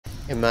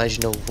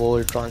Imagine a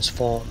world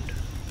transformed,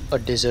 a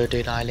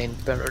deserted island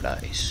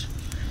paradise,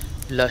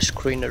 lush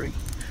greenery,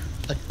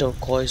 a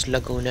turquoise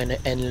lagoon, and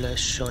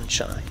endless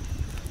sunshine.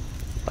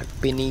 But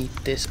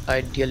beneath this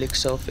idyllic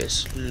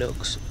surface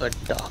lurks a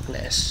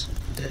darkness.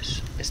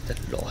 This is the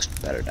lost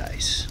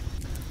paradise.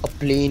 A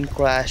plane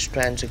crash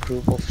strands a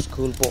group of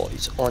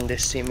schoolboys on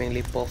this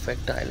seemingly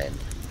perfect island.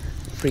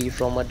 Free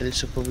from adult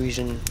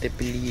supervision, they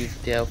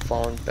believe they have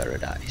found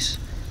paradise.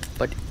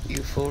 But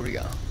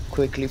euphoria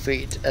quickly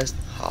fades as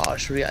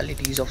harsh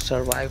realities of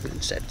survival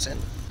sets in.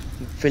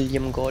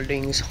 William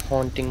Golding's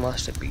haunting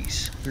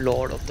masterpiece,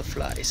 Lord of the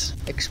Flies,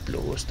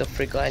 explores the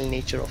fragile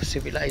nature of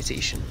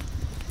civilization.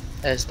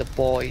 As the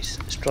boys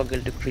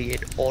struggle to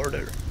create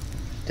order,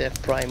 their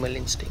primal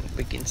instinct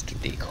begins to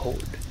take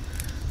hold.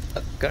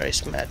 A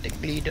charismatic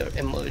leader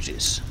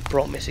emerges,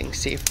 promising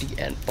safety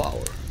and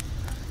power,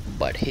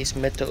 but his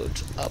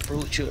methods are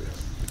brutal,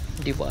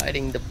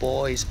 dividing the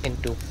boys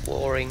into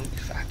warring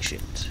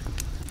factions.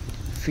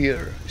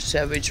 Fear,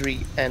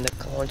 savagery, and a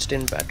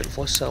constant battle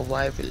for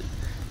survival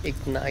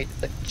ignite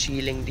a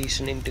chilling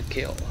descent into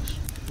chaos.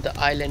 The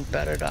island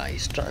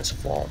paradise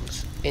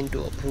transforms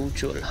into a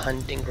brutal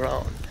hunting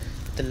ground.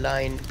 The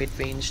line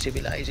between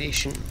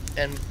civilization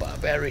and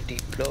barbarity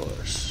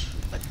blurs.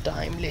 A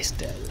timeless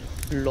tale,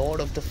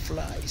 Lord of the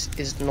Flies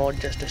is not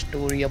just a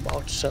story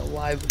about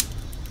survival,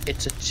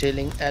 it's a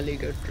chilling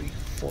allegory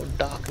for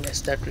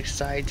darkness that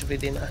resides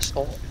within us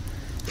all.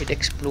 It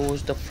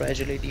explores the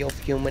fragility of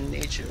human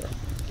nature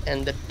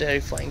and the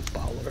terrifying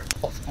power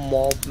of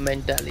mob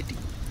mentality.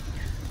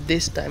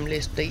 This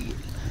timeless tale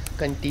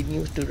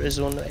continues to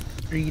resonate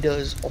with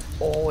readers of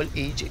all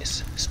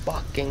ages,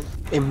 sparking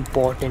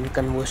important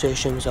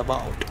conversations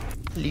about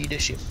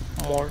leadership,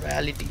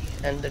 morality,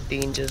 and the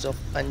dangers of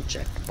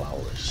unchecked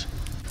powers.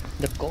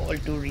 The call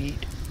to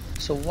read.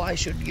 So, why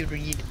should you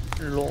read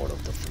Lord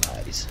of the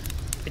Flies?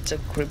 It's a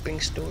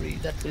gripping story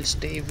that will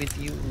stay with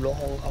you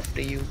long after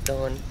you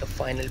turn the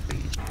final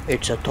page.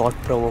 It's a thought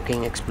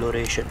provoking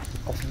exploration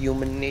of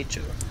human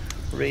nature,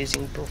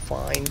 raising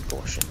profound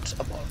questions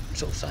about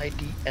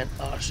society and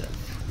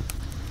ourselves.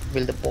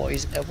 Will the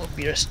boys ever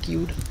be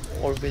rescued,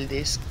 or will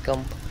they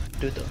succumb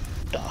to the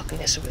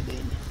darkness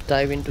within?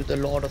 Dive into the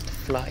Lord of the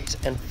Flies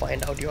and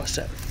find out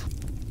yourself.